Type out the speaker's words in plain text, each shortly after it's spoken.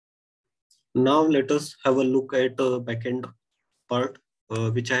Now let us have a look at backend part,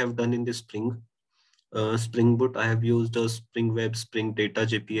 which I have done in the Spring. Spring Boot, I have used Spring Web, Spring Data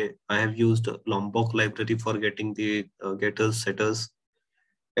JPA. I have used Lombok library for getting the getters, setters.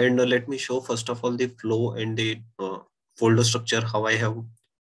 And let me show first of all the flow and the folder structure, how I have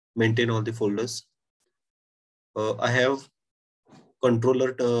maintained all the folders. I have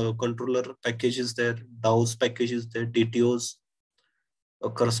controller packages there, DAOs packages there, DTOs,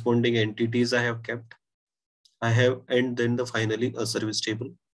 corresponding entities I have kept. I have, and then the finally a service table.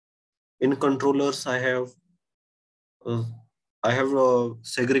 In controllers, uh, I have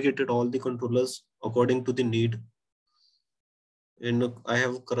segregated all the controllers according to the need, and I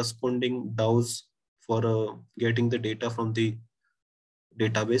have corresponding DAOs for getting the data from the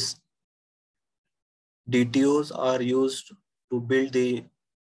database. DTOs are used to build the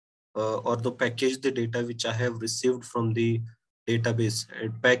or the package the data which I have received from the database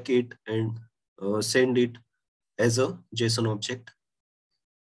and pack it and send it as a JSON object.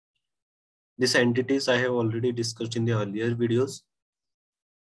 These entities I have already discussed in the earlier videos.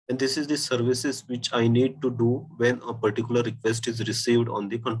 And this is the services which I need to do when a particular request is received on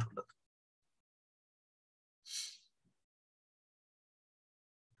the controller.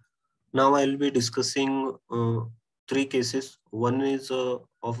 Now I'll be discussing three cases. One is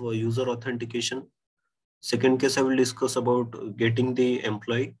of user authentication. Second case I will discuss about getting the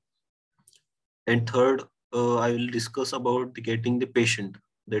employee. And third, I will discuss about getting the patient.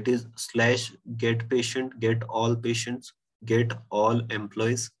 That is /get patient, get all patients, get all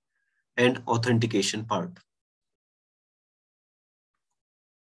employees, and authentication part.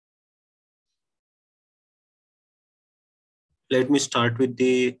 Let me start with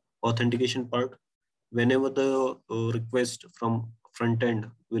the authentication part. Whenever the request from front end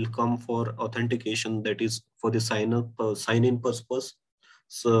will come for authentication, that is for the sign in purpose.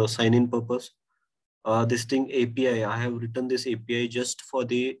 So sign in purpose. This thing API, I have written this API just for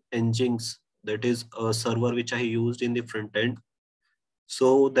the engines. That is a server which I used in the front end,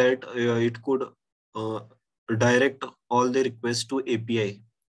 so that it could uh, direct all the requests to API,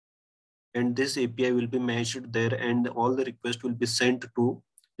 and this API will be matched there, and all the requests will be sent to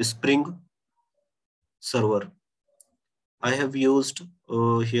the Spring server. I have used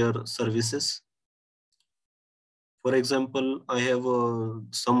here services. For example, I have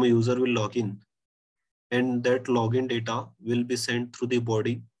some user will log in, and that login data will be sent through the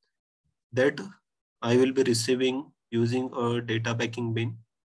body that I will be receiving using a data packing bin.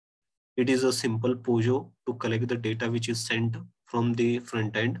 It is a simple POJO to collect the data which is sent from the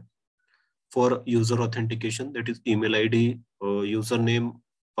front end for user authentication. That is email ID, username,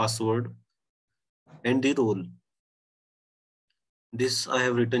 password, and the role. This I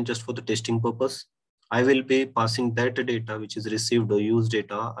have written just for the testing purpose. I will be passing that data which is received or used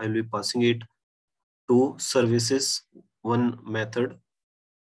data. I will be passing it to services one method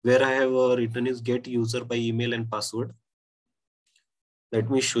where I have written is get user by email and password.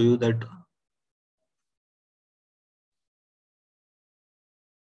 Let me show you that.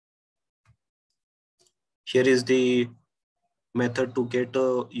 Here is the method to get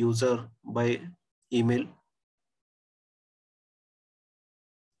a user by email.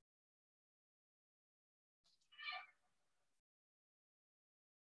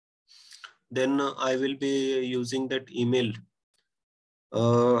 Then I will be using that email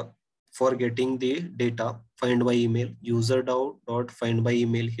for getting the data. Find by email, user dot find by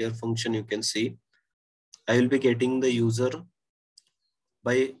email here function you can see. I will be getting the user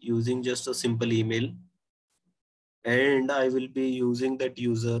by using just a simple email, and I will be using that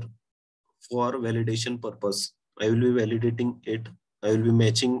user for validation purpose. I will be validating it. I will be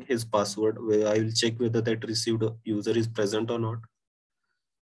matching his password where I will check whether that received user is present or not.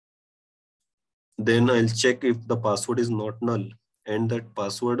 Then I'll check if the password is not null, and that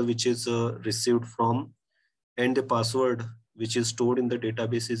password which is received from and the password which is stored in the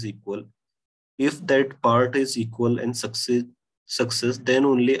database is equal. If that part is equal and success, then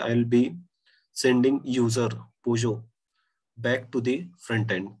only I'll be sending user POJO back to the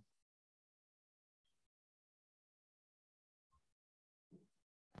front end.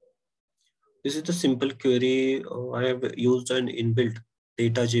 This is the simple query. I have used an inbuilt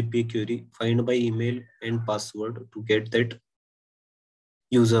data JPA query, find by email and password to get that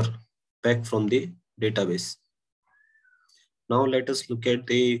user back from the database. Now let us look at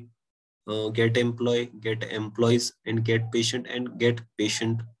the get employee, get employees, and get patient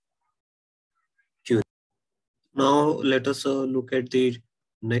query. Now let us look at the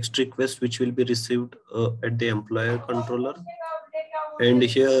next request which will be received at the employer controller. And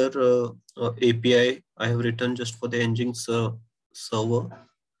here API I have written just for the engines server.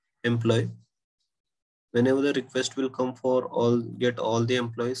 employee. Whenever the request will come for get all the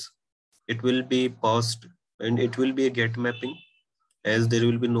employees, it will be passed and it will be a get mapping, as there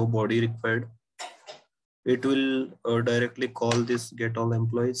will be no body required. It will directly call this get all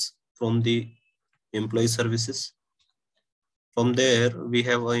employees from the employee services. From there, we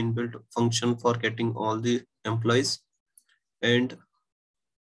have an inbuilt function for getting all the employees and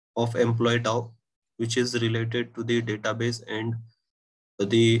of employee DAO, which is related to the database and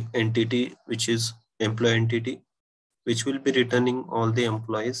the entity, which is employee entity, which will be returning all the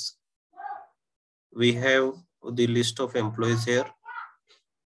employees. We have the list of employees here.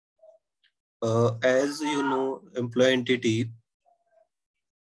 As you know, employee entity,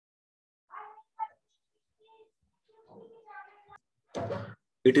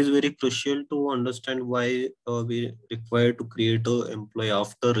 it is very crucial to understand why we require to create an employee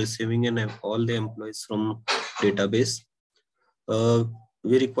after receiving all the employees from database. Uh,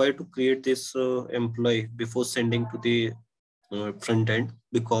 we require to create this employee before sending to the front end,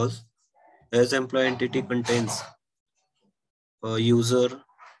 because as employee entity contains user,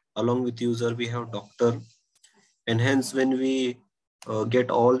 along with user we have doctor, and hence when we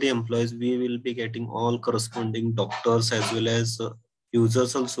get all the employees, we will be getting all corresponding doctors as well as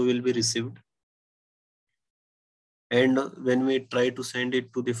users also will be received. And when we try to send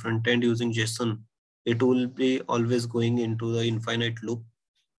it to the front end using JSON, it will be always going into the infinite loop.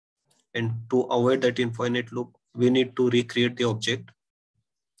 And to avoid that infinite loop, we need to recreate the object.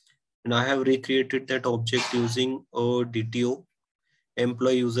 And I have recreated that object using a DTO,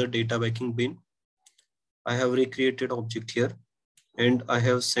 employee user data backing bin. I have recreated object here and I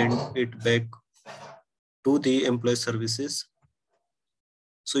have sent it back to the employee services.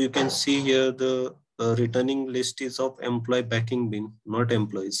 So you can see here the returning list is of employee backing bin, not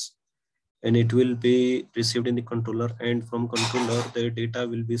employees. And it will be received in the controller, and from controller, the data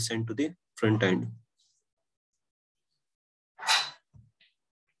will be sent to the front end.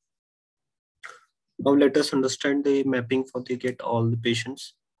 Now let us understand the mapping for the get all the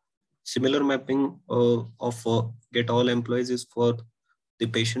patients. Similar mapping of get all employees is for the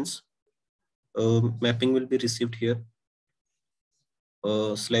patients. Mapping will be received here,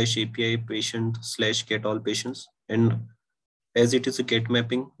 slash API patient slash get all patients. And as it is a get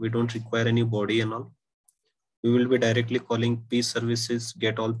mapping, we don't require any body and all. We will be directly calling p services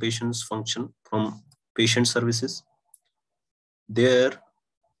get all patients function from patient services. There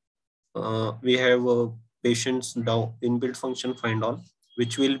we have a patients DAO inbuilt function find all,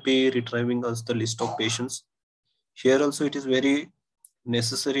 which will be retrieving us the list of patients. Here also it is very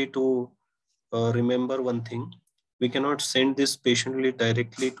necessary to remember one thing. We cannot send this patient list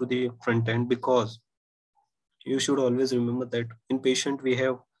directly to the front end, because you should always remember that in patient we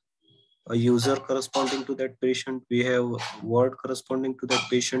have a user corresponding to that patient, we have ward corresponding to that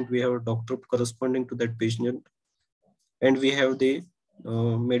patient, we have a doctor corresponding to that patient, and we have the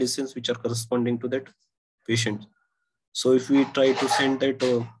medicines which are corresponding to that patient. So if we try to send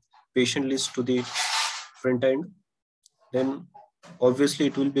that patient list to the front end, then obviously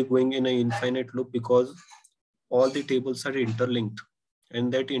it will be going in an infinite loop, because all the tables are interlinked,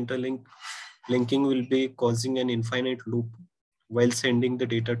 and that linking will be causing an infinite loop while sending the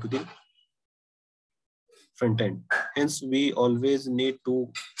data to the front end. Hence, we always need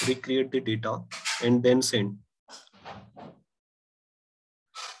to recreate the data and then send.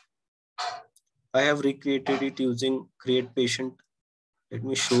 I have recreated it using create patient. Let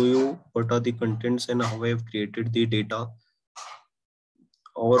me show you what are the contents and how I have created the data.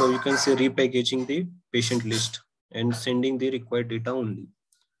 Or you can say repackaging the patient list and sending the required data only.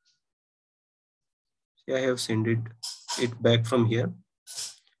 I have sent it back from here.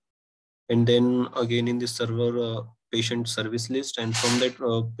 And then again in the server patient service list, and from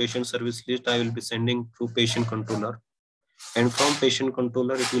that patient service list, I will be sending to patient controller. And from patient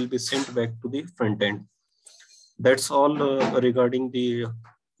controller, it will be sent back to the front end. That's all regarding the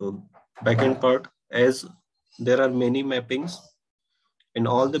backend part, as there are many mappings and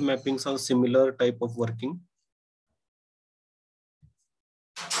all the mappings are similar type of working.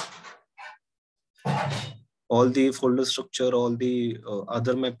 All the folder structure, all the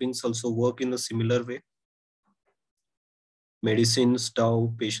other mappings also work in a similar way. Medicines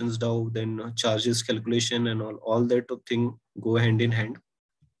DAO, patients DAO, then charges calculation and all that thing go hand in hand.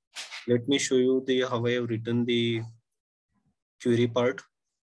 Let me show you the how I have written the query part.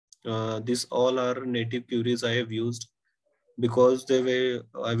 These all are native queries I have used, because they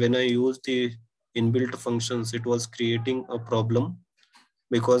were when I used the inbuilt functions, it was creating a problem,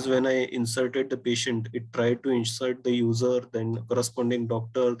 because when I inserted the patient, it tried to insert the user, then corresponding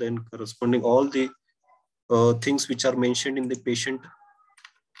doctor, then corresponding all the things which are mentioned in the patient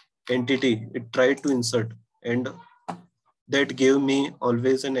entity it tried to insert, and that gave me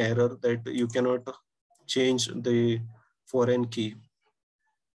always an error that you cannot change the foreign key.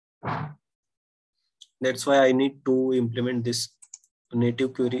 That's why I need to implement this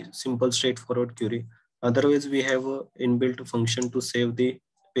native query, simple straightforward query. Otherwise we have a inbuilt function to save the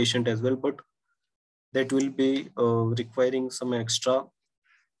patient as well, but that will be requiring some extra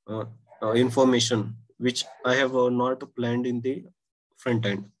uh, information which I have not planned in the front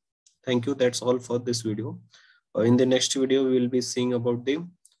end. Thank you. That's all for this video. In the next video, we will be seeing about the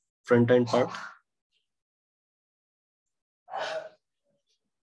front end part.